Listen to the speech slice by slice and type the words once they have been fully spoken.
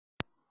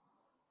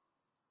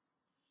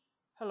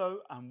Hello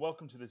and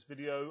welcome to this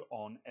video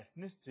on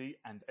ethnicity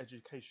and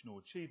educational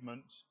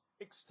achievement,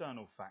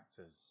 external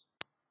factors.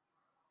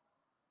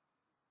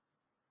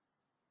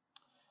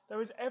 There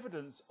is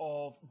evidence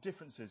of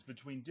differences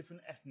between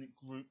different ethnic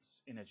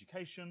groups in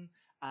education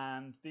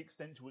and the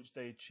extent to which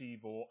they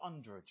achieve or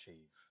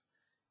underachieve.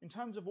 In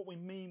terms of what we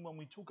mean when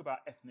we talk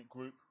about ethnic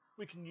group,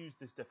 we can use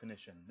this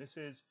definition. This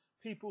is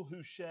people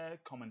who share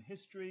common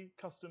history,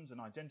 customs and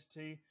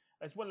identity,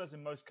 as well as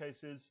in most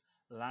cases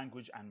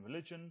language and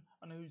religion,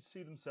 and who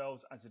see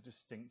themselves as a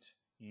distinct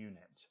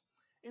unit.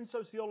 In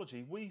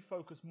sociology, we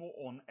focus more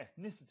on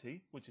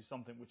ethnicity, which is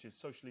something which is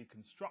socially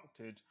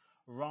constructed,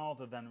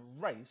 rather than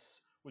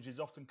race, which is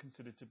often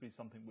considered to be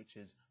something which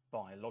is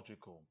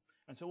biological.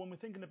 And so when we're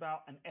thinking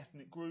about an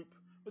ethnic group,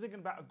 we're thinking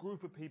about a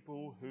group of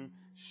people who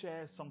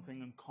share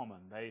something in common.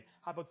 They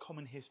have a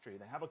common history,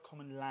 they have a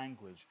common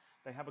language,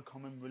 they have a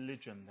common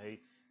religion, they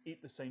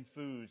eat the same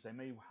foods, they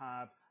may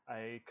have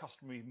a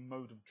customary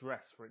mode of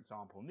dress, for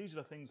example. And these are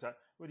the things that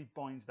really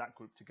bind that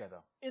group together.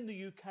 In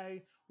the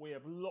UK, we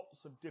have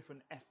lots of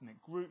different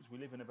ethnic groups. We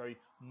live in a very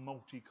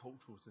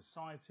multicultural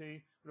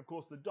society. But of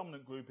course, the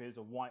dominant group is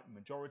a white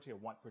majority, a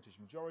white British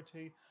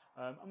majority.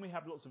 And we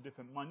have lots of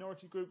different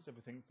minority groups,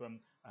 everything from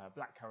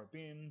Black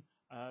Caribbean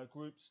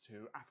groups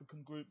to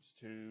African groups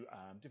to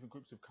different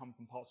groups who've come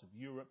from parts of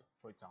Europe,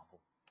 for example.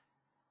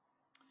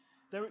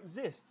 There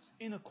exists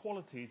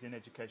inequalities in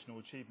educational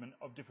achievement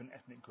of different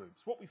ethnic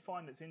groups. What we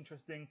find that's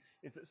interesting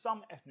is that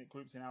some ethnic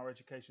groups in our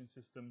education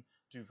system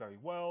do very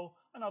well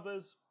and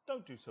others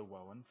don't do so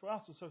well. And for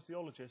us as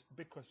sociologists, the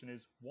big question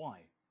is why?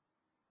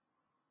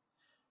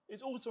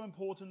 It's also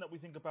important that we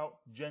think about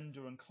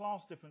gender and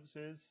class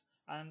differences.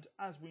 And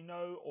as we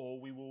know, or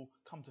we will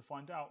come to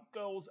find out,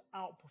 girls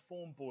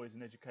outperform boys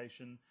in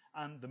education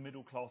and the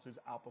middle classes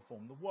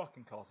outperform the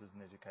working classes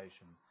in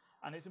education.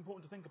 And it's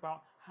important to think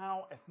about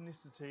how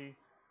ethnicity,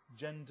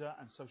 gender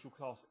and social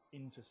class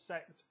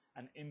intersect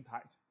and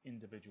impact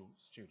individual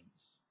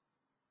students.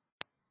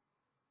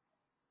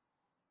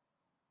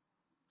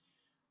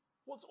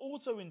 What's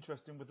also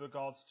interesting with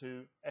regards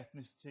to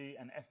ethnicity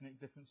and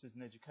ethnic differences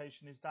in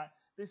education is that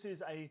this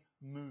is a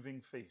moving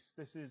feast.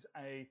 This is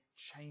a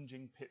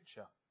changing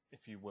picture,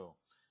 if you will.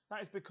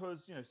 That is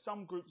because,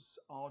 some groups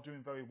are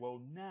doing very well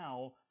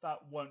now that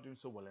weren't doing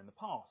so well in the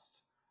past.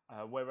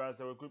 Whereas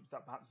there are groups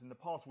that perhaps in the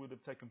past we would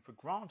have taken for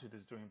granted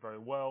as doing very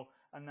well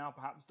and now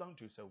perhaps don't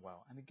do so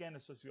well. And again,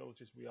 as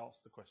sociologists, we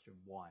ask the question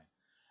why.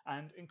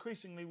 And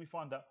increasingly we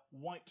find that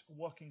white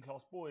working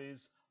class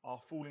boys are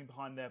falling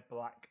behind their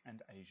black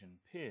and Asian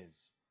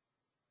peers.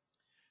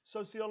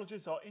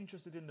 Sociologists are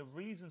interested in the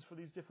reasons for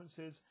these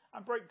differences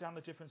and break down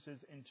the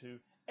differences into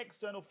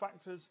external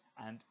factors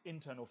and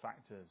internal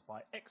factors.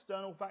 By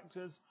external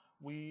factors,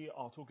 we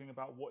are talking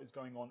about what is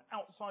going on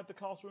outside the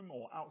classroom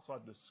or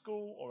outside the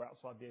school or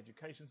outside the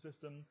education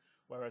system,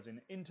 whereas in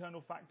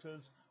internal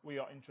factors, we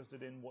are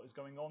interested in what is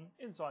going on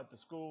inside the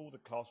school, the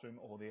classroom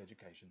or the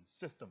education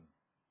system.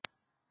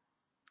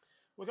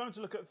 We're going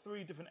to look at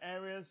three different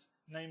areas,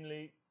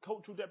 namely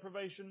cultural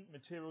deprivation,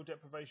 material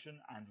deprivation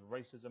and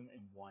racism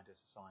in wider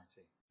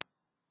society.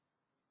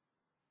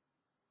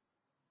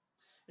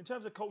 In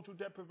terms of cultural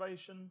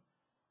deprivation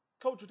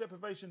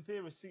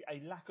theorists see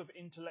a lack of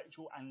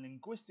intellectual and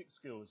linguistic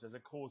skills as a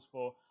cause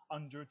for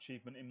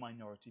underachievement in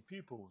minority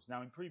pupils.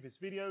 Now, in previous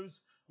videos,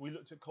 we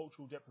looked at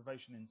cultural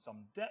deprivation in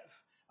some depth,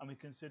 and we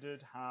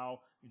considered how,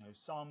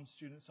 some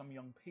students, some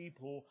young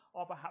people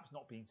are perhaps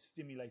not being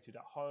stimulated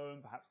at home.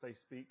 Perhaps they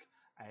speak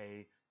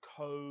a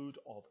code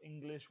of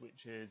English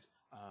which is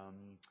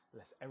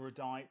less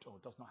erudite or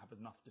does not have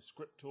enough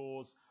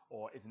descriptors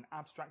or isn't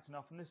abstract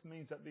enough. And this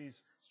means that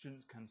these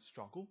students can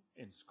struggle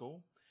in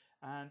school.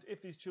 And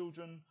if these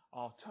children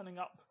are turning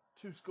up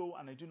to school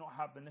and they do not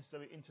have the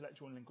necessary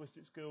intellectual and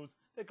linguistic skills,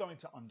 they're going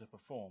to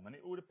underperform. And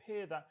it would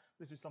appear that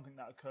this is something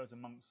that occurs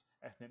amongst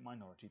ethnic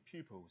minority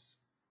pupils.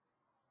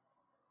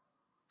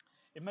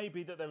 It may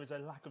be that there is a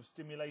lack of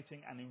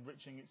stimulating and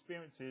enriching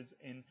experiences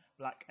in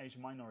Black,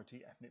 Asian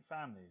minority ethnic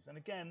families. And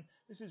again,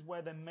 this is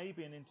where there may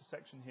be an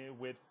intersection here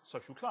with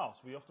social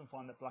class. We often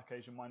find that Black,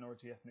 Asian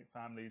minority ethnic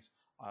families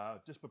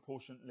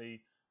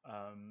disproportionately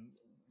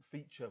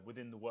feature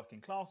within the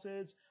working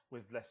classes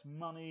with less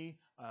money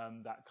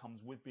that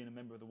comes with being a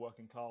member of the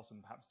working class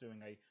and perhaps doing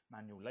a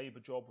manual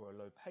labour job or a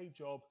low paid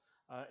job.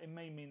 It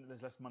may mean that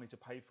there's less money to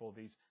pay for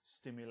these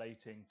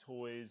stimulating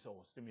toys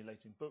or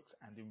stimulating books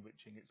and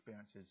enriching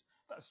experiences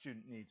that a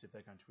student needs if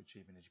they're going to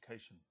achieve in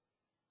education.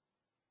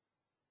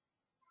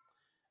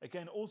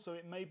 Again, also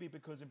it may be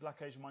because in Black,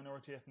 Asian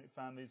minority ethnic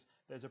families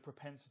there's a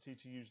propensity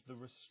to use the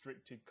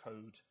restricted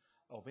code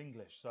of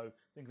English. So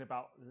thinking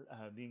about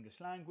the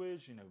English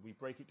language, we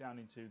break it down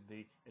into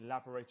the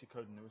elaborated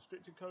code and the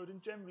restricted code,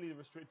 and generally the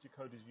restricted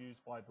code is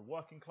used by the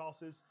working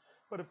classes.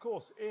 But of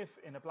course, if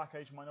in a Black,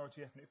 Asian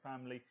minority ethnic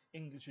family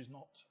English is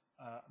not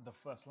the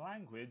first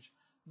language,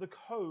 the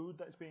code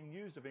that's being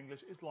used of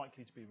English is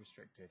likely to be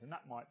restricted, and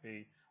that might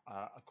be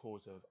a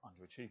cause of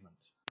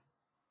underachievement.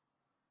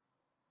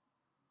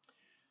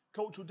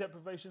 Cultural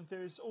deprivation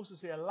theorists also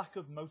see a lack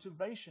of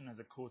motivation as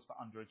a cause for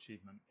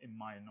underachievement in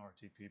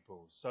minority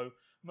pupils. So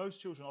most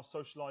children are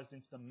socialized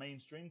into the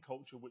mainstream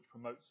culture which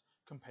promotes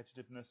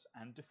competitiveness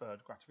and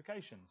deferred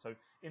gratification. So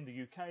in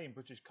the UK, in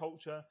British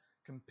culture,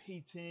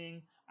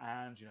 competing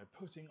and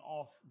putting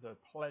off the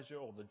pleasure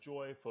or the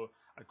joy for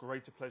a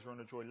greater pleasure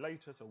and a joy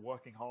later, so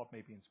working hard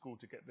maybe in school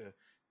to get the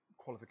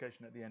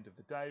qualification at the end of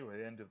the day or at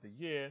the end of the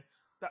year,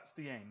 that's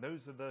the aim.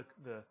 Those are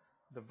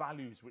the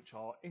values which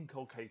are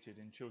inculcated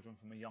in children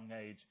from a young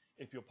age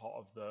if you're part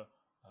of the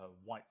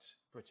white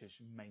British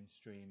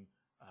mainstream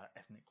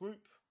ethnic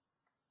group.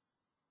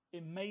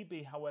 It may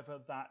be, however,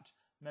 that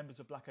members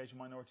of Black, Asian,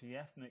 minority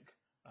ethnic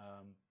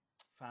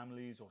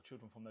families or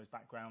children from those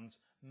backgrounds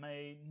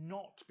may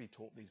not be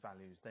taught these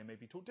values. They may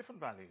be taught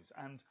different values,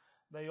 and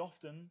they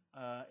often,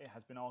 it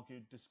has been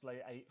argued, display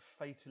a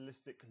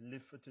fatalistic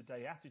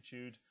live-for-today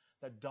attitude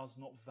that does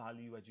not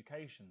value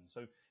education.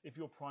 So if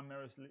you're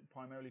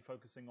primarily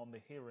focusing on the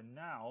here and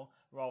now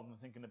rather than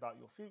thinking about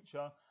your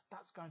future,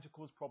 that's going to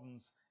cause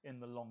problems in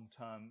the long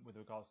term with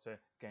regards to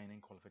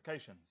gaining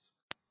qualifications.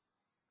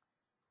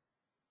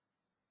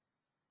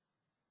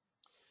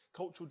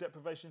 Cultural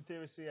deprivation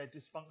theorists see a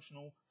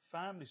dysfunctional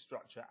family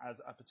structure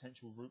as a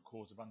potential root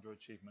cause of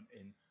underachievement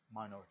in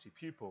minority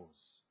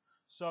pupils.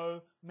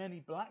 So many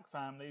black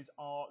families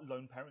are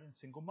lone parent and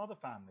single mother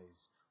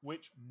families,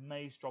 which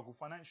may struggle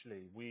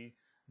financially. We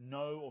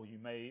know, or you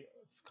may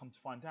come to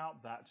find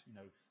out, that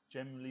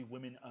generally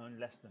women earn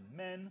less than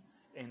men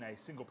in a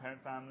single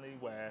parent family,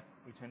 where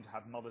we tend to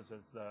have mothers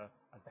as the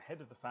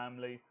head of the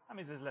family. That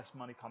means there's less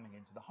money coming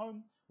into the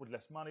home. With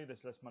less money,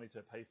 there's less money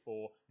to pay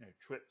for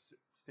trips,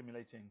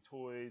 stimulating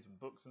toys and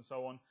books and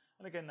so on.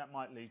 And again, that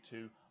might lead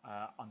to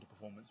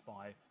underperformance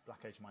by Black,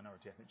 Asian,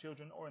 minority ethnic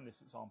children, or in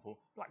this example,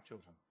 black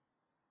children.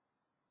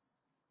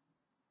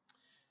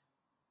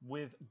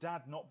 With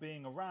dad not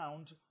being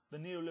around, the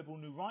neoliberal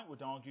New Right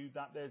would argue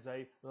that there's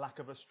a lack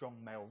of a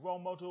strong male role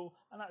model,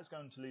 and that is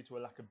going to lead to a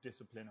lack of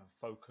discipline and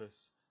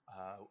focus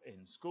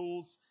in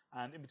schools.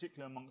 And in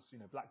particular amongst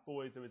black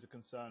boys, there is a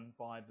concern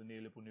by the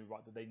neoliberal New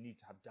Right that they need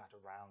to have dad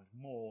around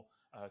more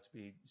to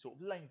be sort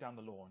of laying down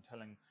the law and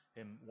telling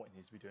him what he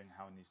needs to be doing,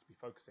 how he needs to be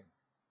focusing.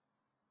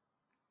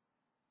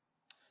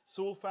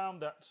 Sewell found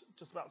that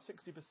just about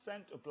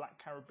 60% of black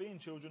Caribbean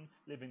children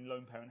live in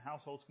lone parent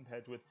households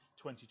compared with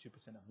 22%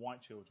 of white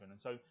children.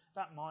 And so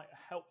that might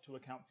help to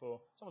account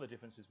for some of the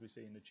differences we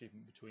see in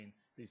achievement between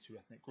these two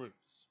ethnic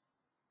groups.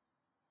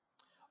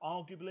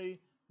 Arguably,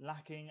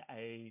 lacking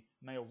a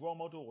male role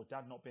model or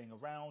dad not being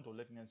around or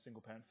living in a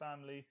single parent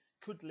family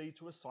could lead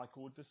to a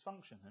cycle of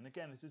dysfunction. And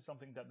again, this is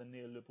something that the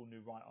neoliberal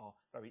New Right are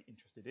very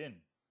interested in.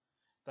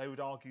 They would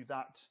argue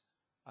that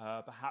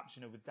perhaps,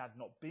 with dad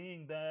not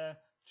being there,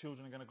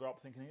 children are going to grow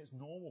up thinking it's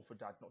normal for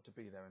dad not to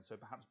be there. And so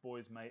perhaps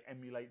boys may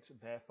emulate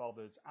their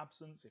father's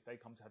absence if they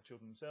come to have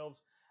children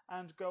themselves.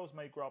 And girls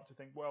may grow up to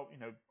think, well,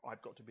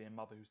 I've got to be a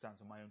mother who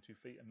stands on my own 2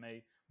 feet and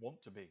may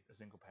want to be a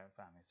single parent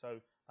family. So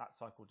that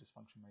cycle of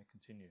dysfunction may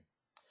continue.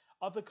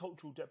 Other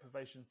cultural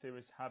deprivation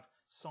theorists have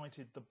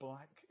cited the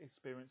black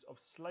experience of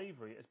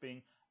slavery as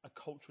being a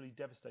culturally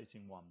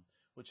devastating one,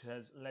 which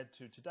has led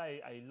to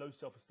today a low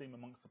self-esteem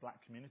amongst the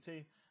black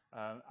community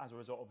as a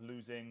result of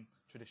losing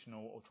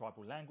traditional or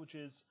tribal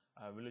languages,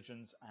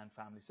 religions and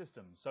family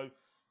systems. So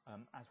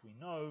as we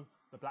know,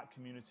 the black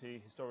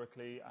community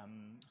historically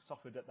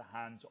suffered at the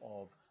hands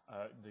of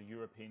the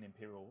European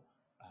imperial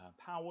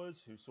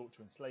powers who sought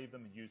to enslave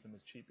them and use them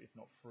as cheap, if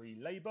not free,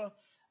 labour.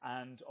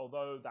 And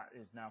although that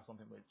is now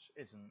something which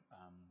isn't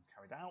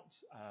carried out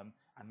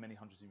and many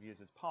hundreds of years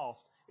has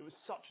passed, it was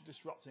such a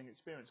disrupting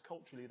experience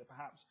culturally that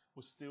perhaps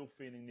we're still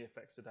feeling the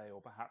effects today, or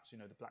perhaps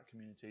the black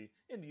community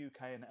in the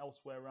UK and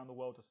elsewhere around the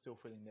world are still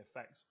feeling the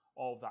effects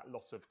of that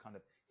loss of kind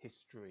of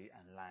history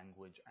and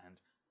language and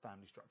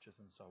family structures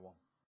and so on.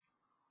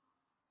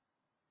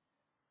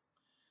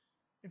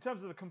 In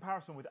terms of the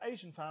comparison with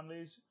Asian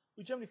families,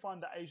 we generally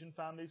find that Asian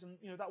families, and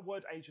that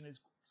word Asian is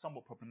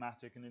somewhat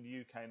problematic, and in the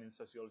UK and in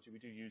sociology we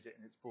do use it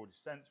in its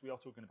broadest sense. We are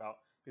talking about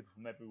people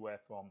from everywhere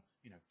from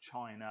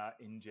China,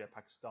 India,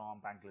 Pakistan,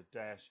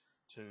 Bangladesh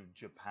to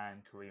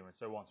Japan, Korea and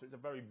so on. So it's a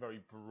very,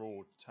 very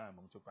broad term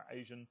when we talk about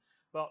Asian.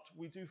 But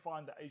we do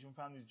find that Asian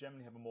families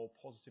generally have a more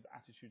positive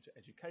attitude to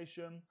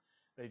education.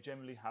 They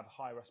generally have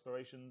higher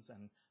aspirations,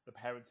 and the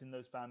parents in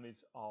those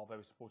families are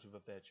very supportive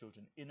of their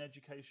children in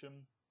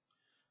education.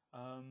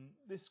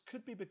 This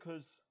could be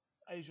because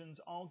Asians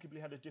arguably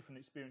had a different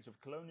experience of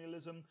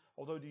colonialism.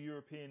 Although the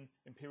European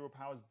imperial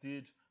powers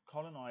did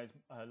colonize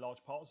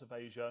large parts of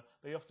Asia,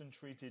 they often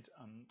treated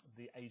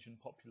the Asian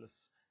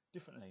populace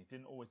differently,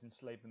 didn't always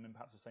enslave them in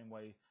perhaps the same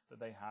way that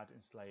they had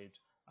enslaved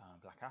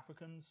black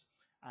Africans.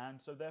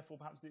 And so therefore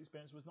perhaps the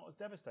experience was not as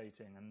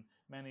devastating, and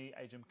many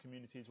Asian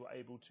communities were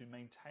able to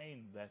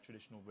maintain their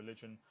traditional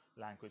religion,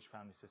 language,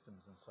 family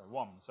systems and so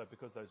on. So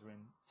because those are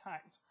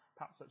intact,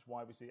 perhaps that's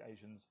why we see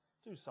Asians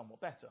do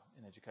somewhat better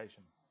in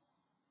education.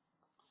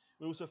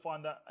 We also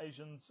find that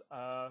Asians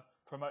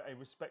promote a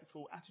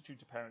respectful attitude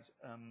to parents,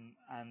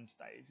 and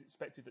that it's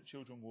expected that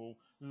children will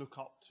look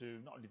up to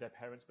not only their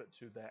parents but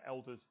to their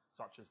elders,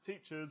 such as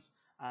teachers,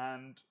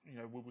 and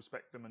will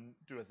respect them and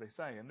do as they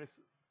say. And this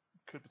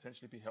could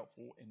potentially be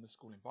helpful in the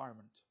school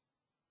environment.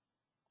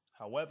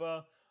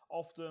 However,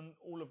 often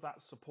all of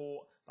that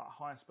support, that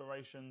high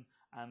aspiration,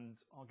 and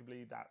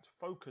arguably that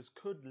focus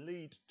could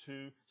lead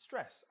to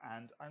stress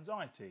and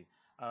anxiety.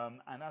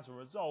 And as a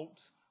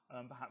result,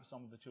 perhaps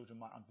some of the children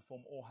might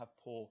underperform or have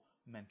poor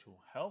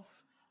mental health.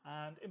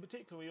 And in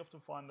particular, we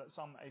often find that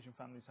some Asian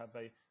families have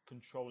a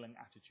controlling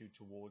attitude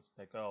towards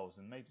their girls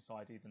and may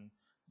decide even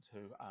to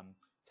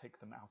take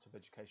them out of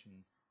education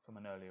from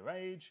an earlier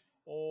age,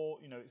 or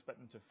expect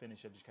them to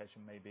finish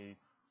education maybe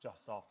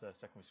just after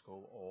secondary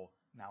school, or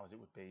now as it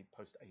would be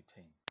post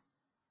 18.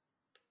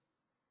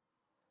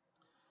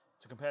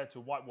 To compare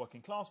to white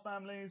working class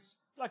families,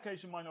 Black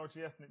Asian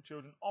minority ethnic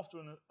children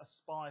often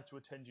aspire to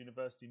attend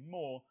university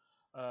more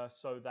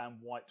so than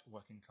white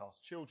working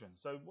class children.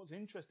 So what's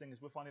interesting is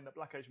we're finding that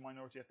Black Asian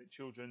minority ethnic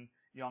children,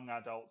 young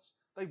adults,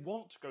 they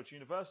want to go to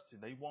university,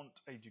 they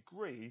want a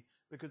degree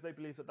because they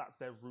believe that that's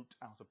their route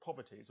out of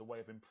poverty. It's a way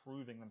of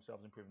improving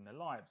themselves, improving their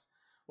lives.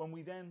 When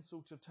we then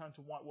sort of turn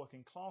to white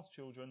working class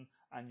children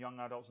and young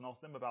adults and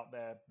ask them about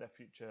their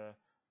future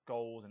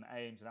goals and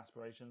aims and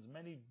aspirations,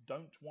 many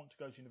don't want to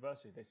go to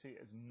university. They see it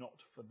as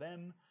not for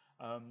them.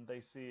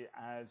 They see it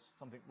as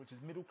something which is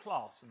middle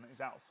class and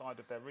is outside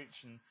of their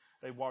reach, and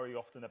they worry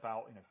often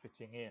about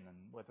fitting in and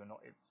whether or not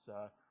it's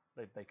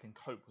they can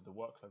cope with the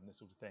workload and this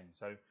sort of thing.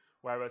 So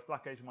whereas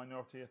Black Asian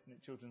minority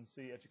ethnic children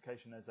see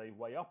education as a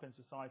way up in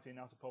society and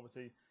out of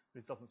poverty,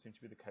 this doesn't seem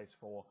to be the case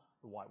for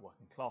the white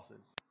working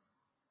classes.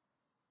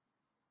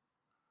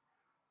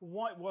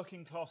 White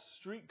working class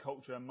street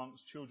culture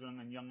amongst children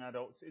and young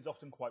adults is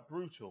often quite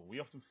brutal.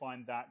 We often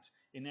find that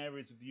in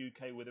areas of the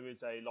UK where there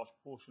is a large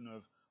proportion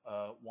of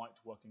white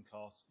working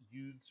class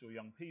youths or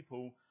young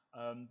people,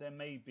 there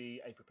may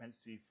be a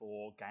propensity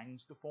for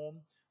gangs to form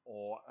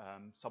or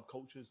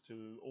subcultures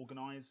to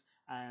organise,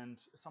 and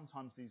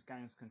sometimes these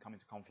gangs can come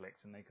into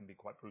conflict and they can be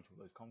quite brutal,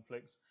 those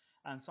conflicts,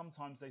 and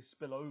sometimes they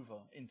spill over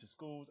into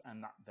schools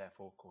and that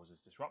therefore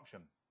causes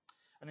disruption.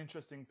 An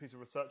interesting piece of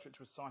research which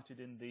was cited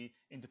in The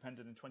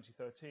Independent in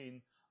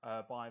 2013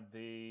 by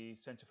the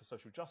Centre for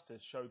Social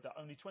Justice showed that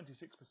only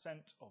 26%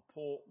 of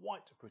poor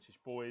white British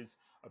boys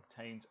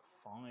obtained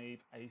 5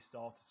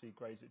 A-star to C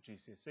grades at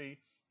GCSE,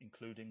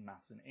 including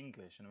maths and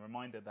English. And a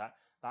reminder that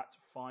that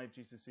 5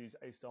 GCSEs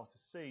A-star to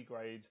C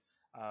grade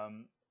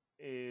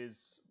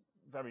is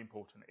very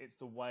important. It's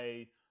the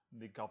way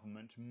the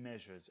government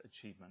measures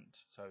achievement.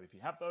 So if you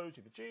have those,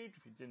 you've achieved.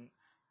 If you didn't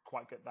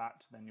quite get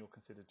that, then you're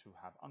considered to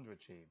have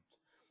underachieved,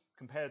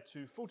 compared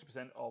to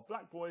 40% of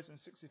black boys and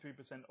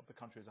 63% of the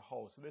country as a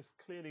whole. So there's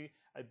clearly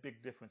a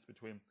big difference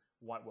between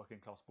white working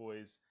class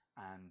boys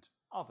and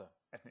other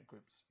ethnic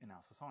groups in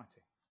our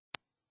society.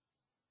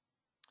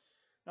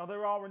 Now,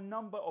 there are a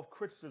number of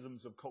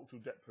criticisms of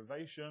cultural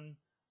deprivation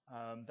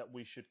that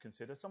we should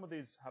consider. Some of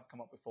these have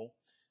come up before.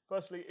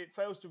 Firstly, it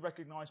fails to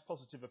recognise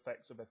positive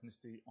effects of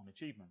ethnicity on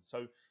achievement.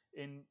 So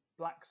in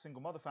black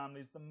single mother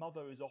families, the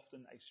mother is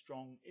often a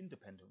strong,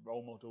 independent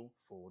role model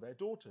for their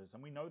daughters.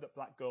 And we know that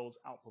black girls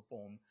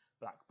outperform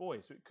black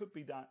boys. So it could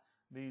be that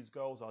these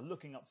girls are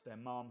looking up to their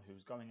mum,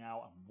 who's going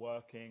out and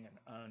working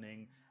and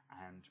earning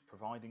and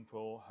providing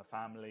for her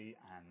family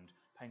and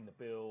paying the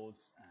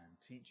bills and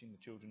teaching the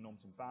children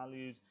norms and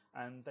values.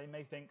 And they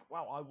may think,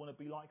 wow, I want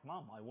to be like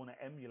mum. I want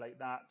to emulate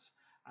that.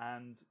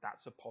 And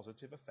that's a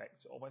positive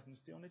effect of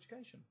ethnicity on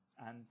education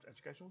and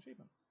educational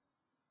achievement.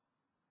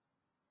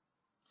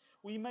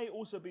 We may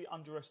also be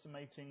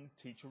underestimating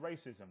teacher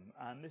racism,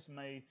 and this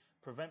may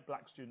prevent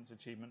black students'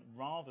 achievement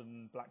rather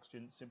than black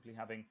students simply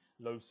having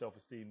low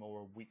self-esteem or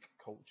a weak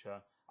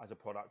culture as a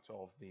product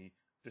of the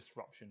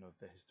disruption of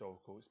the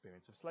historical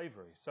experience of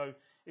slavery. So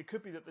it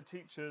could be that the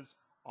teachers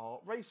are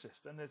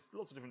racist, and there's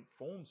lots of different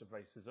forms of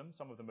racism.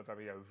 Some of them are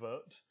very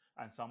overt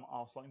and some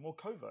are slightly more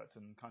covert,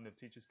 and kind of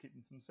teachers keep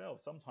them to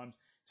themselves. Sometimes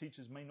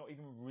teachers may not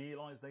even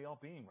realise they are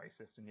being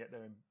racist, and yet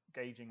they're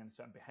engaging in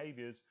certain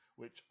behaviours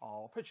which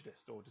are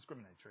prejudiced or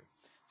discriminatory.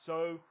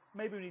 So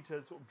maybe we need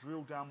to sort of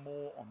drill down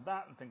more on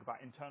that and think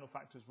about internal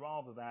factors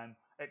rather than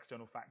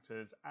external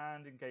factors,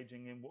 and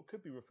engaging in what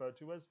could be referred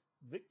to as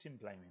victim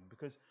blaming,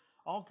 because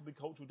arguably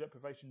cultural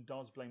deprivation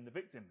does blame the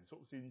victim. It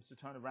sort of seems to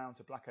turn around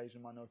to black,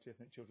 Asian, minority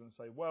ethnic children and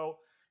say, well,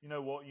 you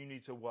know what, you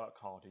need to work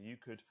harder. You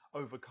could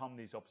overcome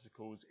these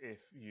obstacles if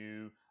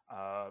you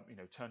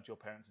turned to your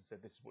parents and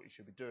said this is what you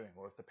should be doing,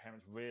 or if the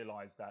parents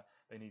realised that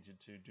they needed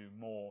to do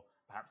more,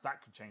 perhaps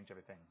that could change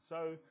everything.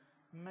 So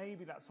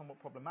maybe that's somewhat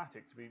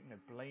problematic to be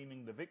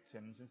blaming the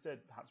victims. Instead,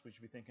 perhaps we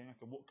should be thinking,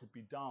 okay, what could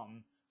be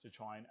done to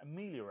try and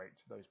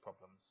ameliorate those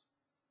problems?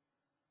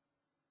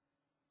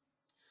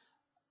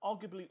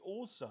 Arguably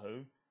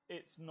also,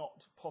 it's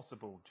not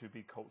possible to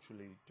be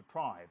culturally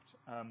deprived,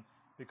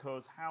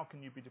 because how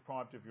can you be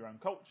deprived of your own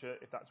culture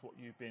if that's what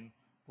you've been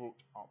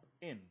brought up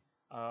in?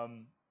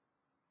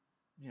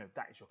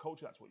 That is your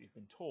culture, that's what you've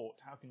been taught.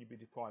 How can you be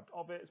deprived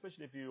of it,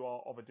 especially if you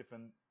are of a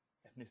different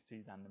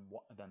ethnicity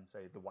than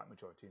say, the white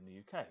majority in the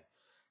UK.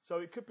 So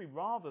it could be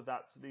rather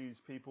that these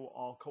people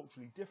are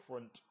culturally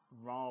different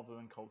rather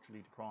than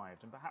culturally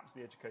deprived, and perhaps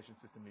the education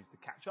system needs to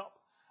catch up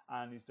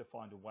and needs to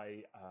find a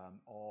way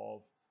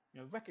of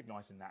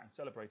recognising that and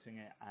celebrating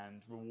it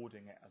and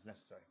rewarding it as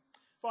necessary.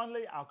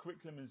 Finally, our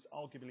curriculum is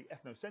arguably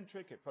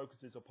ethnocentric. It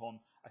focuses upon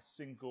a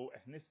single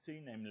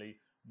ethnicity, namely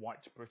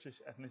white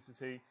British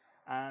ethnicity,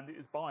 and it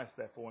is biased,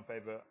 therefore, in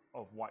favour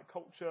of white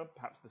culture.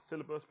 Perhaps the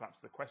syllabus, perhaps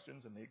the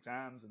questions and the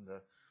exams and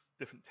the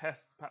different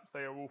tests, perhaps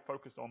they are all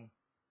focused on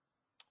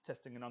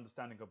testing an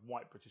understanding of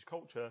white British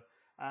culture,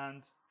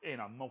 and in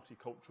a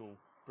multicultural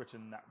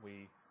Britain that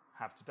we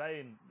have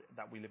today and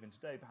that we live in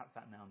today, perhaps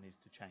that now needs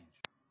to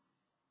change.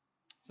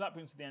 So that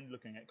brings to the end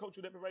looking at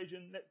cultural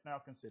deprivation. Let's now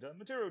consider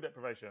material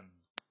deprivation.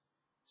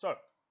 So, in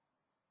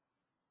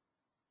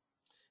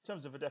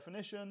terms of a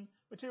definition,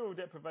 material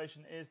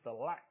deprivation is the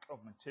lack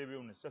of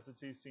material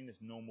necessities seen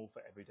as normal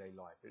for everyday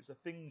life. It's the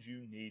things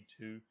you need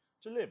to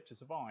live, to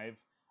survive,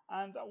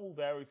 and that will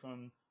vary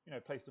from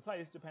place to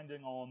place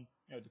depending on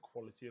the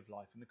quality of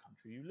life in the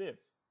country you live.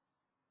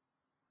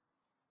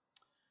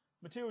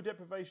 Material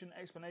deprivation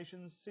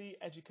explanations see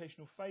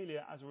educational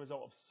failure as a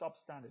result of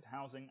substandard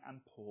housing and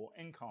poor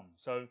income.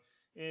 So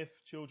if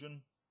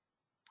children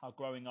are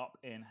growing up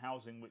in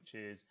housing which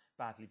is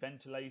badly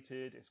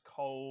ventilated, is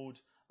cold,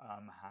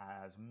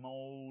 has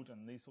mold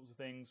and these sorts of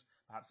things,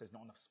 perhaps there's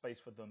not enough space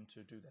for them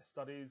to do their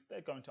studies,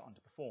 they're going to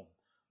underperform.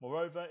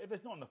 Moreover, if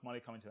there's not enough money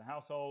coming to the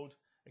household,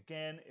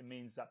 again, it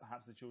means that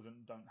perhaps the children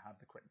don't have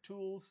the correct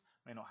tools,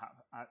 may not have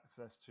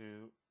access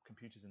to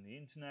computers and the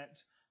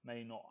internet,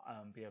 may not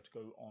be able to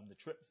go on the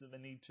trips that they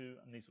need to,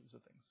 and these sorts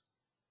of things.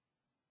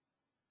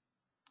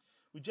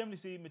 We generally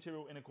see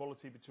material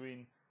inequality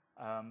between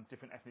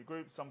different ethnic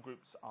groups. Some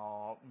groups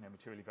are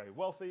materially very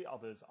wealthy,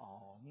 others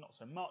are not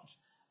so much,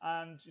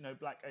 and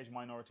black, Asian,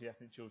 minority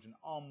ethnic children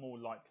are more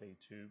likely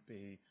to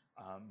be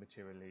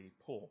materially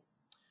poor.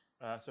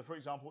 So for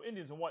example,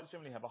 Indians and whites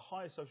generally have a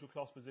higher social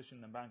class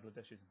position than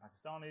Bangladeshis and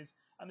Pakistanis,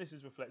 and this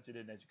is reflected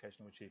in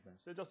educational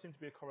achievements. There does seem to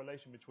be a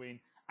correlation between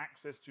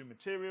access to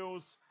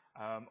materials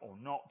or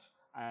not,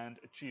 and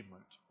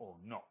achievement or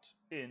not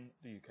in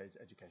the UK's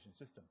education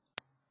system.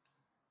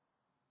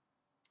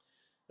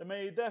 There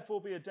may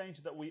therefore be a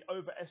danger that we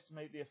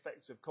overestimate the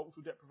effects of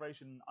cultural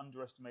deprivation and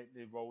underestimate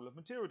the role of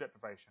material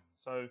deprivation.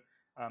 So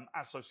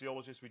as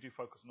sociologists, we do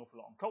focus an awful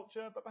lot on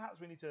culture, but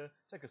perhaps we need to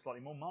take a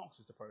slightly more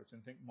Marxist approach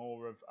and think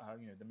more of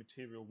the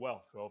material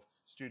wealth of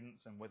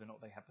students and whether or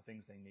not they have the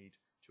things they need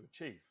to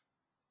achieve.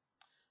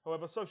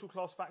 However, social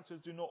class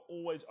factors do not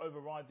always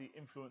override the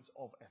influence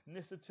of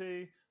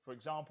ethnicity. For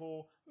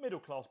example,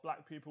 middle-class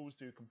black pupils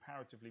do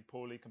comparatively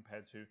poorly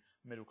compared to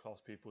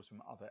middle-class pupils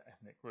from other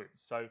ethnic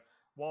groups. So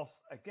whilst,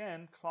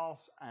 again,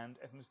 class and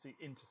ethnicity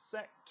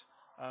intersect,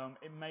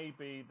 it may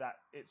be that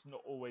it's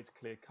not always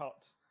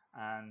clear-cut,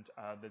 and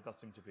there does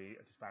seem to be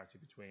a disparity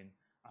between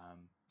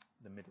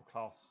the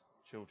middle-class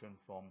children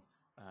from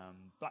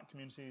black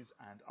communities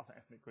and other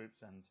ethnic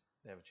groups and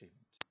their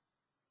achievement.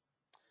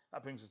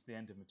 That brings us to the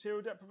end of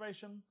material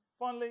deprivation.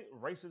 Finally,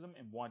 racism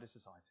in wider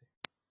society.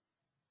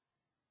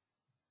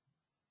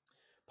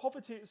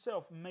 Poverty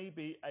itself may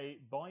be a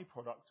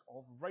byproduct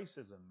of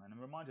racism, and a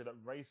reminder that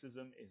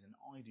racism is an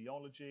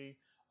ideology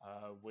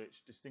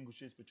which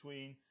distinguishes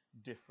between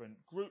different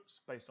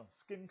groups based on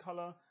skin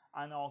colour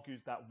and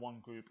argues that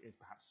one group is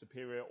perhaps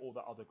superior or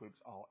that other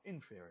groups are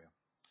inferior.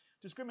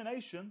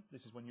 Discrimination,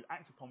 this is when you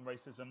act upon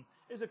racism,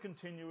 is a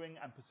continuing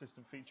and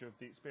persistent feature of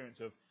the experience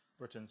of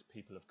Britain's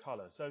people of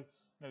colour. So,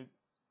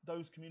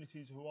 those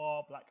communities who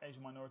are black,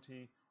 Asian,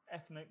 minority,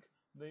 ethnic,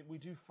 we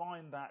do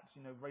find that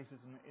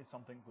racism is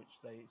something which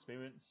they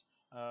experience,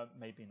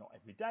 maybe not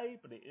every day,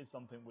 but it is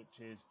something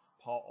which is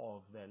part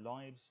of their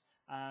lives,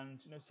 and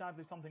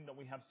sadly something that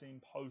we have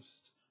seen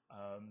post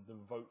the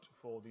vote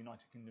for the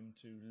United Kingdom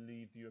to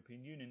leave the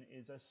European Union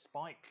is a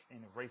spike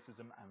in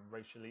racism and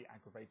racially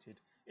aggravated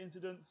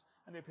incidents,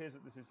 and it appears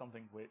that this is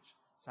something which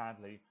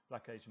sadly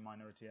black, Asian,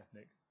 minority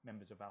ethnic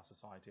members of our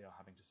society are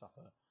having to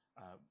suffer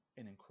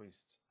in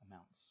increased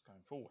amounts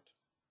going forward.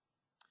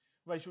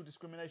 Racial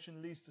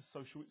discrimination leads to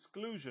social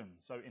exclusion.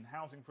 So in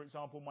housing, for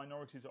example,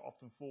 minorities are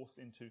often forced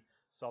into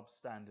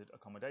substandard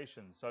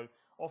accommodation. So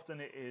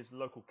often it is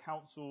local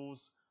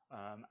councils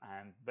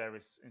and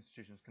various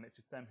institutions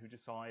connected to them who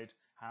decide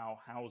how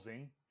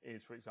housing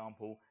is, for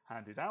example,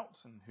 handed out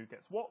and who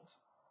gets what.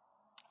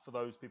 For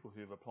those people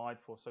who have applied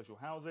for social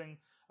housing,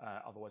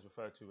 otherwise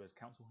referred to as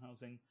council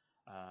housing,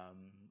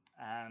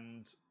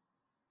 and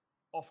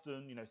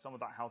often, some of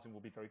that housing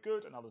will be very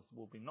good and others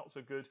will be not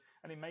so good.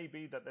 And it may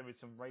be that there is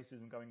some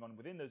racism going on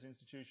within those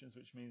institutions,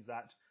 which means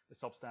that the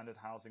substandard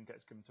housing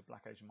gets given to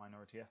black, Asian,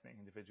 minority ethnic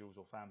individuals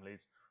or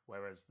families,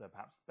 whereas the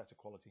perhaps better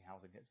quality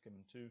housing gets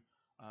given to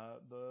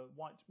the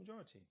white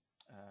majority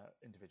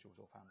individuals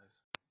or families.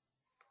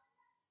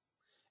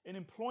 In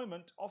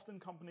employment, often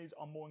companies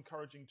are more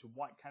encouraging to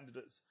white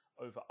candidates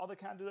over other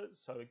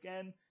candidates. So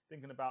again,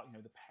 thinking about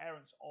the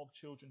parents of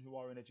children who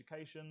are in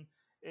education,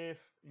 if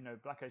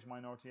black, Asian,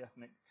 minority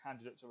ethnic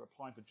candidates are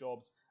applying for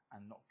jobs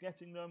and not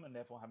getting them, and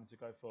therefore having to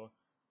go for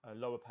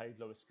lower paid,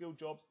 lower skilled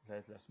jobs,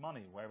 there's less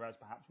money. Whereas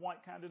perhaps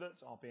white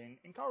candidates are being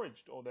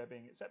encouraged, or they're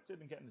being accepted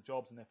and getting the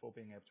jobs, and therefore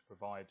being able to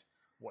provide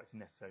what is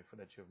necessary for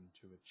their children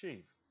to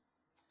achieve.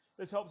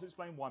 This helps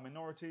explain why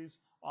minorities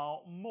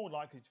are more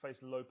likely to face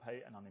low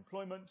pay and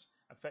unemployment,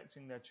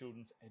 affecting their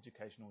children's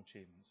educational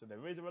achievement. So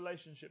there is a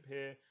relationship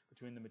here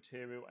between the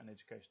material and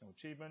educational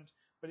achievement,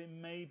 but it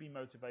may be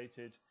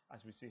motivated,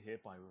 as we see here,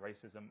 by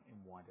racism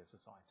in wider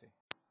society.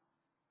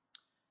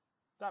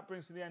 That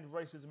brings to the end of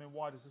racism in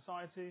wider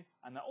society,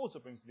 and that also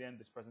brings to the end of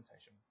this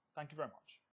presentation. Thank you very much.